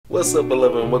What's up,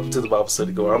 beloved, and welcome to the Bible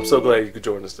Study Corner. I'm so glad you could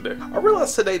join us today. I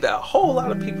realized today that a whole lot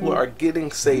of people are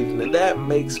getting saved, and that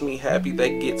makes me happy.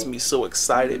 That gets me so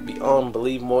excited beyond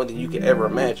belief, more than you can ever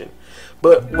imagine.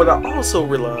 But what I also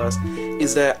realized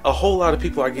is that a whole lot of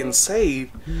people are getting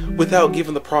saved without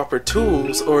given the proper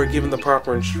tools or given the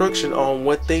proper instruction on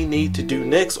what they need to do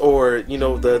next, or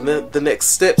the next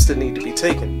steps that need to be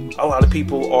taken. A lot of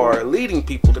people are leading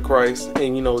people to Christ,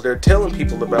 and they're telling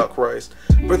people about Christ,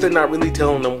 but they're not really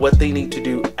telling them what they need to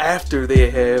do after they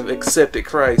have accepted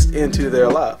Christ into their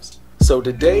lives. So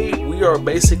today we are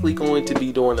basically going to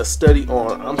be doing a study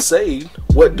on I'm saved,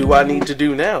 what do I need to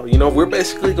do now? We're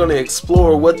basically going to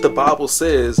explore what the Bible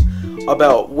says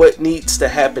about what needs to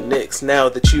happen next now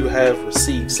that you have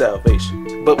received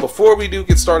salvation. But before we do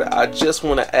get started, I just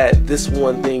want to add this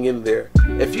one thing in there.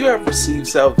 If you have received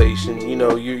salvation,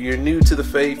 you're new to the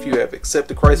faith, you have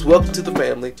accepted Christ, welcome to the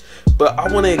family. But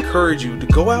I want to encourage you to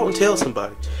go out and tell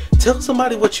somebody. Tell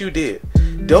somebody what you did.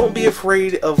 Don't be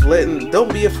afraid of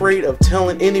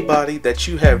telling anybody that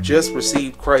you have just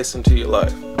received Christ into your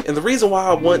life. And the reason why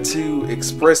I want to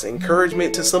express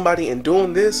encouragement to somebody in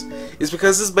doing this is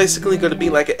because it's basically going to be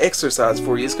like an exercise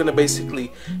for you. It's going to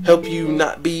basically help you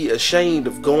not be ashamed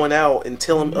of going out and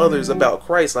telling others about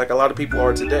Christ like a lot of people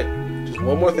are today. Just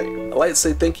one more thing. I'd like to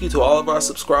say thank you to all of our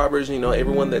subscribers,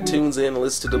 everyone that tunes in and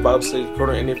listens to the Bible Study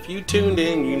Corner. And if you tuned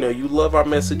in, you love our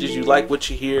messages, you like what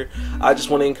you hear, I just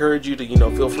want to encourage you to,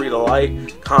 feel free to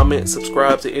like, comment,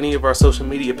 subscribe to any of our social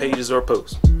media pages or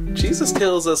posts. Jesus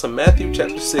tells us in Matthew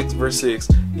chapter 6 verse 6,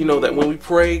 that when we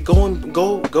pray, go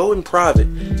in private.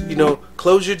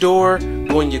 Close your door,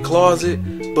 go in your closet,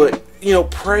 but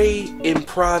pray in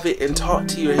private and talk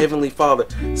to your Heavenly Father.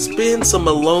 Spend some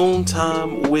alone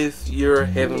time with your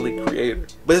Heavenly Creator.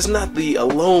 But it's not the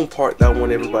alone part that I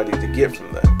want everybody to get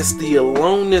from that. It's the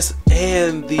aloneness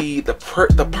and the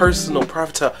personal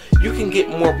private time. You can get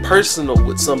more personal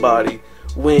with somebody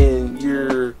when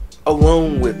you're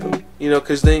alone with them,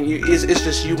 because then it's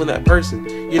just you and that person.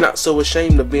 You're not so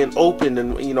ashamed of being open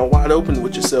and wide open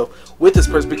with yourself with this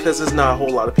person, because there's not a whole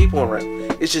lot of people around.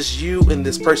 It's just you and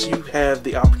this person. You have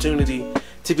the opportunity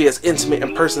to be as intimate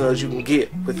and personal as you can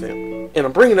get with them. And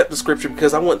I'm bringing up the scripture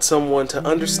because I want someone to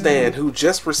understand who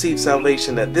just received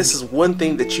salvation that this is one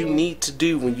thing that you need to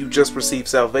do when you just received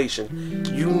salvation.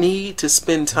 You need to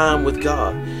spend time with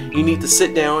God. You need to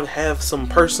sit down and have some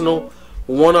personal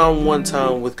one-on-one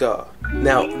time with God.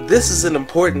 Now, this is an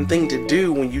important thing to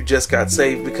do when you just got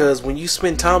saved, because when you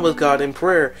spend time with God in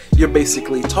prayer, you're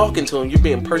basically talking to Him. You're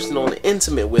being personal and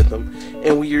intimate with Him.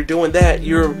 And when you're doing that,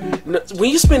 when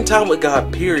you spend time with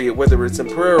God, period, whether it's in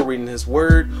prayer or reading His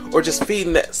Word or just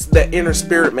feeding that inner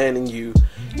spirit man in you,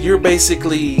 you're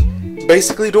basically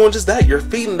doing just that. You're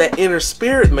feeding that inner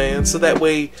spirit man, so that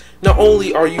way not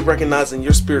only are you recognizing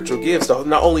your spiritual gifts,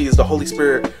 not only is the Holy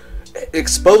Spirit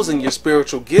exposing your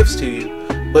spiritual gifts to you,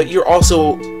 but you're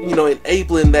also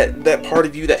enabling that part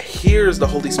of you that hears the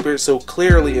Holy Spirit so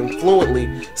clearly and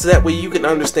fluently, so that way you can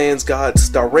understand God's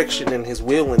direction and His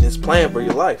will and His plan for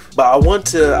your life. But I want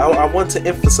to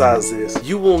emphasize this: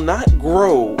 you will not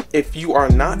grow if you are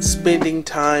not spending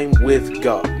time with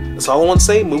God. That's all I want to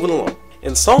say. Moving along.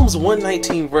 In Psalms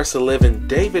 119 verse 11,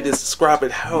 David is describing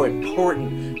how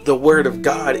important the Word of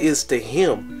God is to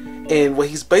him. And what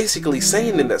he's basically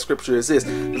saying in that scripture is this: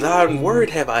 Thy word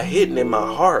have I hidden in my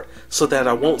heart, so that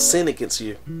I won't sin against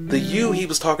you. The you he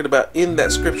was talking about in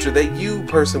that scripture, that you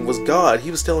person was God.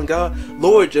 He was telling God,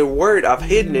 Lord, your word, I've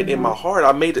hidden it in my heart.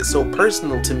 I made it so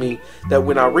personal to me that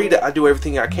when I read it, I do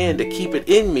everything I can to keep it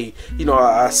in me.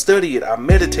 I study it, I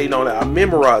meditate on it, I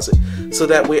memorize it, so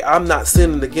that way I'm not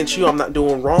sinning against you. I'm not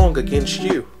doing wrong against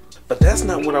you. But that's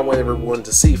not what I want everyone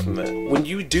to see from that. When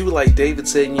you do like David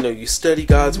said, you study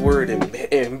God's word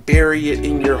and bury it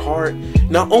in your heart,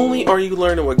 not only are you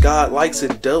learning what God likes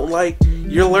and don't like,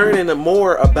 you're learning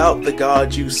more about the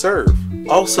God you serve.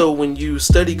 Also, when you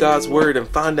study God's word and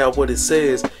find out what it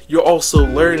says, you're also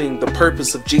learning the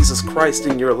purpose of Jesus Christ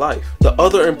in your life. The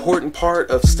other important part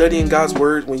of studying God's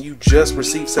word when you just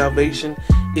receive salvation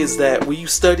is that when you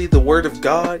study the word of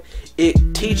God, it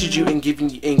teaches you and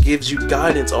gives you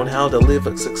guidance on how to live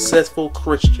a successful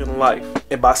Christian life.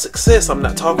 And by success, I'm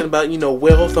not talking about,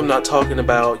 wealth. I'm not talking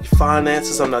about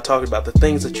finances. I'm not talking about the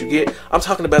things that you get. I'm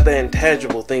talking about the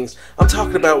intangible things. I'm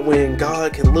talking about when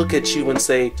God can look at you and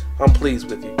say, I'm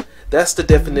pleased with you. That's the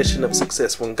definition of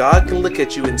success. When God can look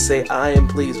at you and say, I am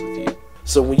pleased with you.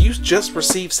 So when you just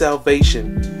receive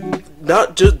salvation,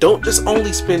 don't just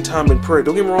only spend time in prayer.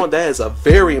 Don't get me wrong, that is a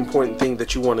very important thing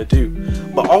that you want to do.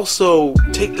 But also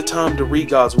take the time to read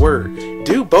God's word.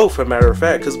 Do both, as a matter of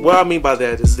fact, because what I mean by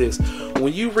that is this: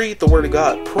 when you read the Word of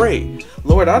God, pray,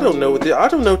 Lord, I don't know what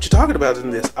you're talking about in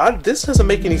this. This doesn't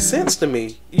make any sense to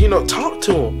me. You know, talk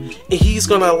to Him, and He's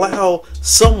going to allow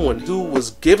someone who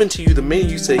was given to you the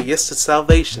minute you say yes to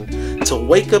salvation to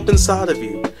wake up inside of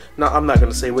you. Now, I'm not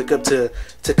going to say wake up, to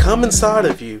come inside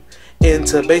of you and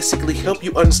to basically help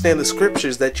you understand the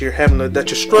scriptures that you're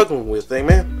struggling with.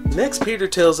 Amen. Next, Peter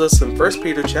tells us in 1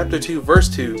 Peter chapter 2 verse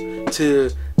 2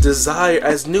 to desire,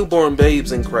 as newborn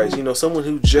babes in Christ, you know, someone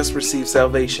who just received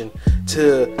salvation,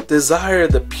 to desire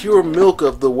the pure milk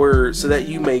of the word so that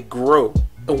you may grow.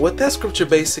 And what that scripture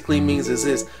basically means is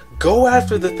this: go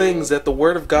after the things that the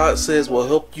Word of God says will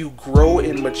help you grow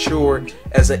and mature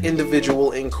as an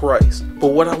individual in Christ. But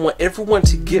what I want everyone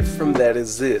to get from that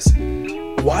is this: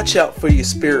 watch out for your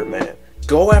spirit man.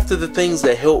 Go after the things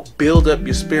that help build up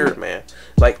your spirit man,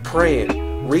 like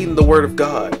praying, reading the Word of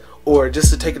God, or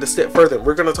just to take it a step further,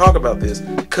 we're going to talk about this,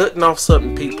 cutting off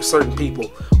certain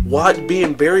people,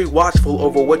 being very watchful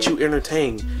over what you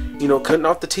entertain. You know, cutting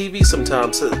off the TV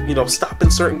sometimes, you know, stopping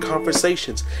certain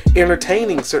conversations,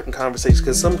 entertaining certain conversations,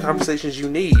 because some conversations you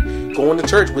need, going to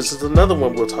church, which is another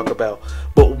one we'll talk about.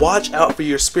 But watch out for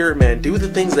your spirit man. Do the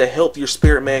things that help your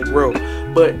spirit man grow.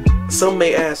 But some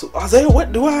may ask, Isaiah,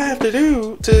 what do I have to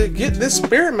do to get this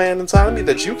spirit man inside of me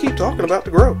that you keep talking about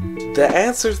to grow? The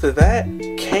answer to that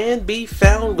can be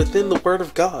found within the Word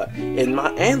of God. And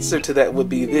my answer to that would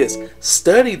be this: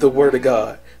 study the Word of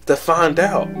God to find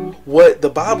out what the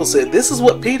Bible said. This is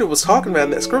what Peter was talking about in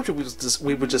that scripture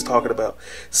we were just talking about.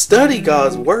 Study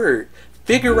God's Word.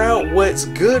 Figure out what's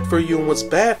good for you and what's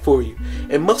bad for you.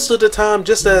 And most of the time,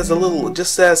 just as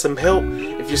some help,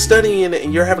 if you're studying it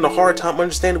and you're having a hard time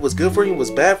understanding what's good for you and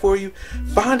what's bad for you,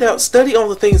 study on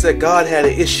the things that God had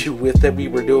an issue with that we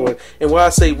were doing. And when I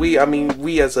say we, I mean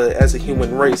we as a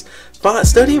human race.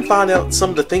 Study and find out some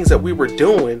of the things that we were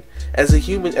doing as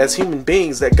human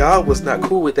beings that God was not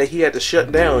cool with, that He had to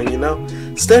shut down, you know.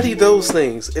 Study those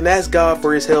things and ask God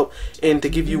for His help and to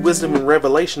give you wisdom and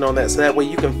revelation on that, so that way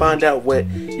you can find out what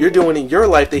you're doing in your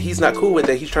life that He's not cool with,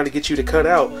 that He's trying to get you to cut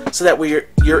out, so that way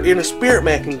your inner spirit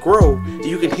man can grow and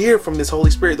you can hear from His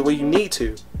Holy Spirit the way you need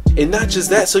to. And not just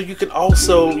that, so you can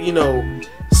also, you know,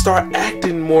 start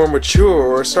acting more mature,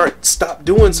 or stop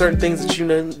doing certain things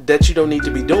that you don't need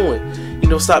to be doing. You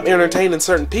know, stop entertaining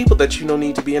certain people that you don't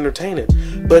need to be entertaining.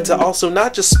 But to also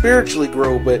not just spiritually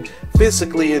grow, but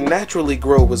physically and naturally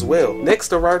grow as well. Next,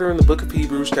 the writer in the book of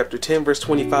Hebrews chapter 10 verse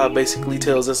 25 basically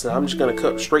tells us, and I'm just going to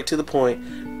cut straight to the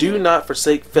point, do not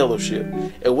forsake fellowship.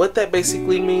 And what that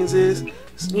basically means is,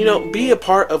 you know, be a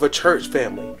part of a church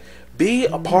family. Be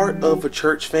a part of a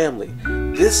church family.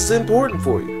 This is important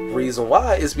for you. Reason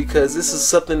why is because this is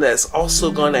something that's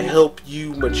also going to help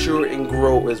you mature and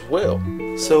grow as well.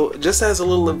 So just as a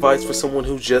little advice for someone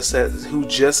who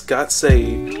just got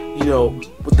saved, you know,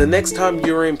 the next time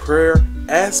you're in prayer,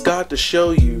 ask God to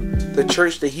show you the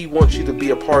church that He wants you to be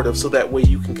a part of, so that way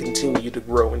you can continue to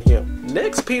grow in Him.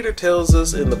 Next, Peter tells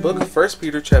us in the book of 1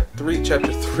 Peter chapter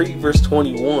 3 verse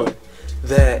 21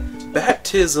 that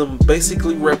baptism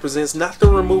basically represents not the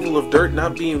removal of dirt,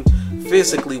 not being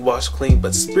physically washed clean,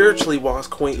 but spiritually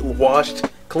washed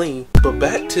clean. But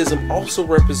baptism also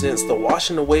represents the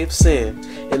washing away of sin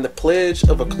and the pledge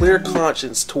of a clear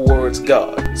conscience towards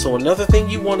God. So another thing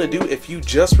you want to do if you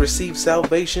just received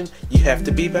salvation, you have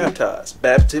to be baptized.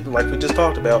 Baptism, like we just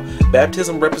talked about,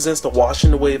 baptism represents the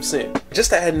washing away of sin.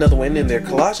 Just to add another one in there,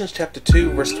 Colossians chapter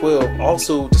 2 verse 12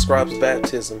 also describes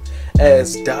baptism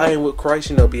as dying with Christ,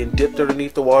 you know, being dipped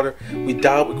underneath the water. We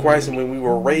died with Christ, and when we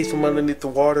were raised from underneath the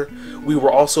water, we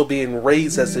were also being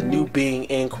raised as a new being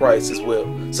in Christ as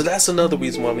well. So that's another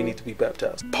reason why we need to be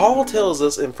baptized. Paul tells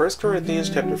us in 1 Corinthians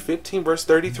chapter 15 verse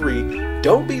 33,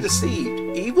 don't be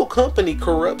deceived. Evil company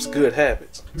corrupts good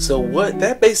habits. So what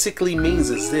that basically means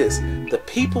is this: the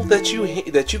people that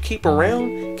you keep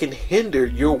around can hinder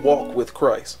your walk with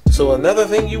Christ. So another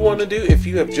thing you want to do if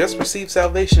you have just received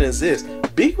salvation is this: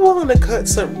 be willing to cut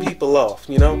certain people off.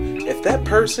 You know, if that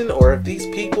person or if these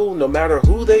people, no matter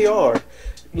who they are,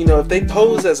 you know, if they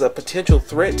pose as a potential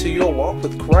threat to your walk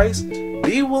with Christ,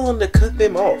 be willing to cut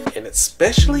them off. And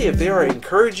especially if they are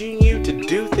encouraging you to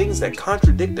do things that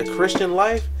contradict the Christian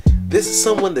life, this is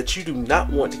someone that you do not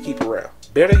want to keep around.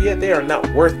 Better yet, they are not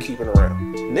worth keeping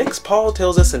around. Next, Paul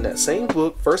tells us in that same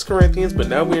book, 1 Corinthians, but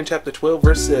now we're in chapter 12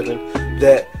 verse 7,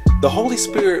 that the Holy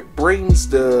Spirit brings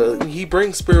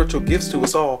spiritual gifts to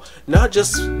us all, not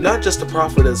just to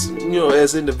profit us, you know,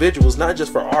 as individuals, not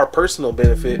just for our personal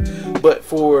benefit, but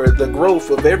for the growth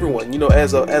of everyone, you know,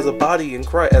 as a body in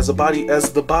Christ, as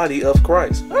the body of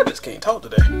Christ. I just can't talk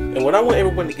today. And what I want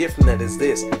everyone to get from that is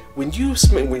this: when you're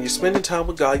spending time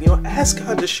with God, ask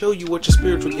God to show you what your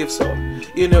spiritual gifts are.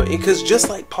 Because just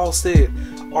like Paul said,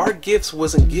 our gifts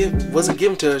wasn't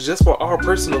given to us just for our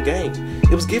personal gain.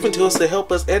 It was given to us to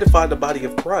help us edify the body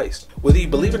of Christ. Whether you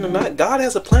believe it or not, God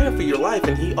has a plan for your life,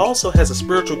 and He also has a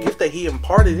spiritual gift that He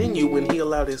imparted in you when He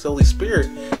allowed His Holy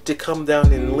Spirit to come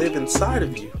down and live inside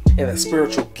of you. And that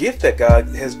spiritual gift that God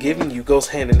has given you goes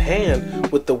hand in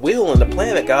hand with the will and the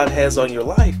plan that God has on your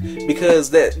life. Because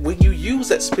that when you use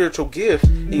that spiritual gift,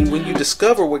 and when you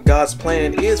discover what God's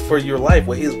plan is for your life,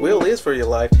 what His will is for your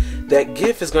life, that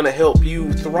gift is going to help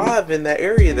you thrive in that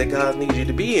area that God needs you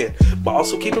to be in. But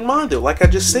also keep in mind, though, like I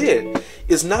just said,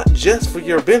 it's not just for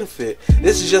your benefit.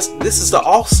 This is to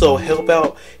also help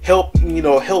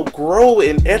grow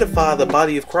and edify the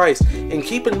body of Christ. And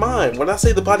keep in mind, when I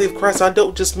say the body of Christ, I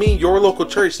don't just mean your local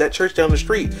church, that church down the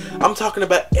street. I'm talking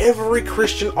about every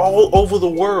Christian all over the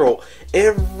world.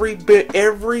 Every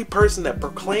person that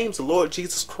proclaims the Lord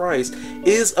Jesus Christ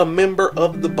is a member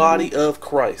of the body of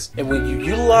Christ. And when you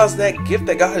utilize that gift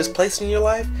that God has placed in your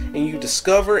life, and you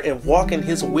discover and walk in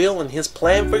His will and His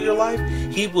plan for your life,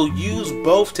 He will use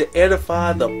both to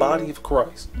edify the body of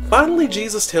Christ. Finally,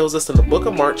 Jesus tells us in the book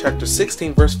of Mark chapter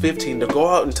 16 verse 15 to go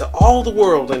out into all the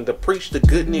world and to preach the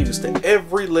good news to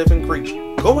every living creature.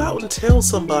 Go out and tell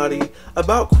somebody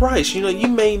about Christ. You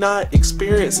may not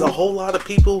experience a whole lot of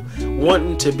people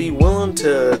wanting to be willing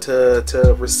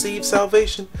to receive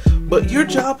salvation, but your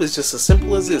job is just as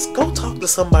simple as this. Go talk to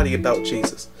somebody about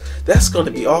Jesus. That's going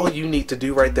to be all you need to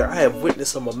do right there. I have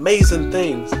witnessed some amazing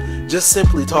things just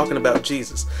simply talking about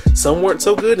Jesus. Some weren't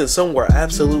so good and some were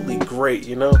absolutely great,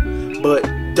 but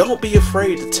don't be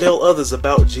afraid to tell others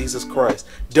about Jesus Christ.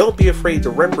 Don't be afraid to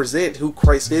represent who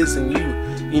Christ is in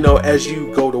you, as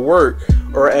you go to work,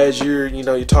 or as you're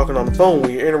talking on the phone,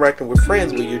 when you're interacting with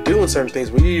friends, when you're doing certain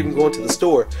things, when you're even going to the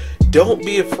store. Don't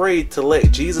be afraid to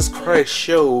let Jesus Christ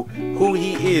show who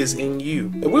He is in you.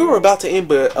 And we were about to end,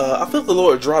 but I felt the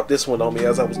Lord drop this one on me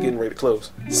as I was getting ready to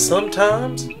close.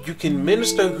 Sometimes you can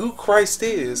minister who Christ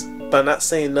is by not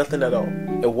saying nothing at all.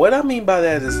 And what I mean by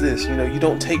that is this, you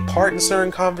don't take part in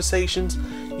certain conversations.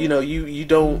 You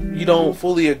don't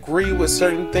fully agree with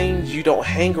certain things. You don't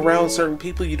hang around certain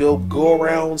people. You don't go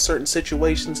around certain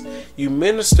situations. You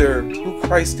minister who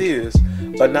Christ is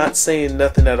by not saying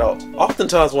nothing at all.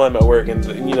 Oftentimes when I'm at work and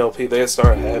people they'll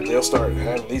start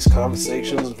having these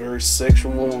conversations, very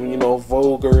sexual,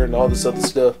 vulgar and all this other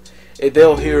stuff. And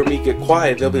they'll hear me get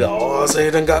quiet. They'll be like, "Oh, I say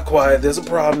it done got quiet. There's a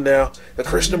problem now. The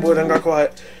Christian boy done got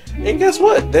quiet." And guess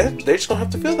what? They're just gonna have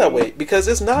to feel that way, because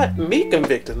it's not me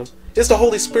convicting them. It's the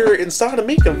Holy Spirit inside of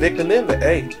me convicting them that,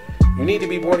 hey, you need to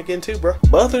be born again too, bro.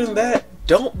 But other than that,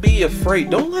 don't be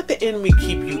afraid. Don't let the enemy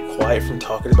keep you quiet from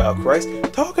talking about Christ.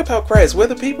 Talk about Christ,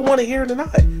 whether people want to hear it or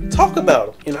not. Talk about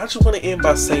Him. And I just want to end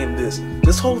by saying this.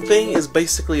 This whole thing is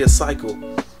basically a cycle.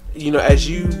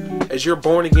 As you're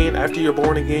born again, after you're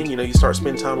born again, you start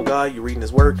spending time with God, you're reading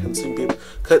His Word,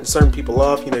 cutting certain people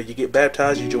off, you get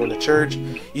baptized, you join the church,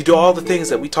 you do all the things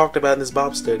that we talked about in this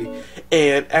Bible study.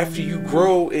 And after you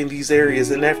grow in these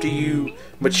areas and after you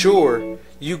mature,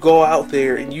 you go out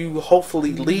there and you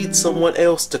hopefully lead someone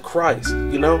else to Christ,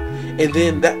 and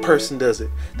then that person does it.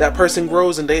 That person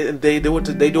grows and they do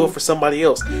it for somebody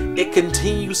else. It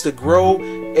continues to grow,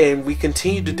 and we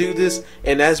continue to do this.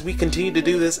 And as we continue to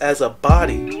do this as a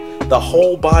body, the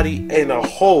whole body and a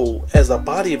whole, as a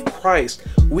body of Christ,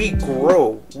 we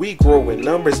grow. We grow in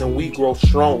numbers and we grow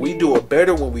strong. We do it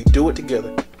better when we do it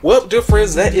together. Well, dear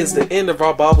friends, that is the end of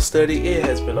our Bible study. It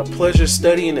has been a pleasure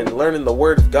studying and learning the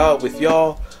Word of God with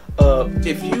y'all.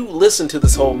 If you listen to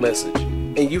this whole message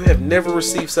and you have never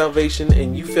received salvation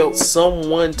and you felt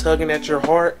someone tugging at your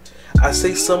heart, I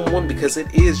say someone because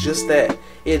it is just that.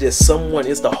 It is someone.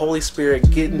 It's the Holy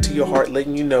Spirit getting to your heart,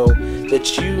 letting you know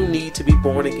that you need to be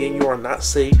born again. You are not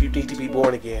saved. You need to be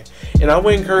born again. And I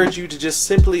would encourage you to just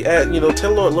simply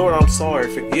tell Lord, I'm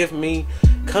sorry. Forgive me.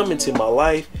 Come into my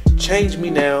life. Change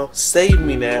me now. Save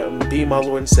me now. And be my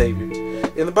Lord and Savior.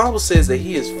 And the Bible says that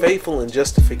He is faithful and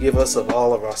just to forgive us of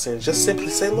all of our sins. Just simply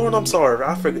say, Lord, I'm sorry.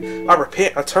 I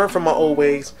repent. I turn from my old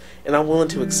ways, and I'm willing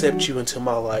to accept You into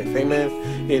my life. Amen.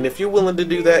 And if you're willing to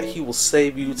do that, He will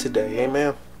save you today.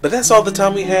 Amen. But that's all the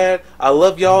time we had. I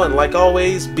love y'all, and like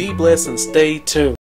always, be blessed and stay tuned.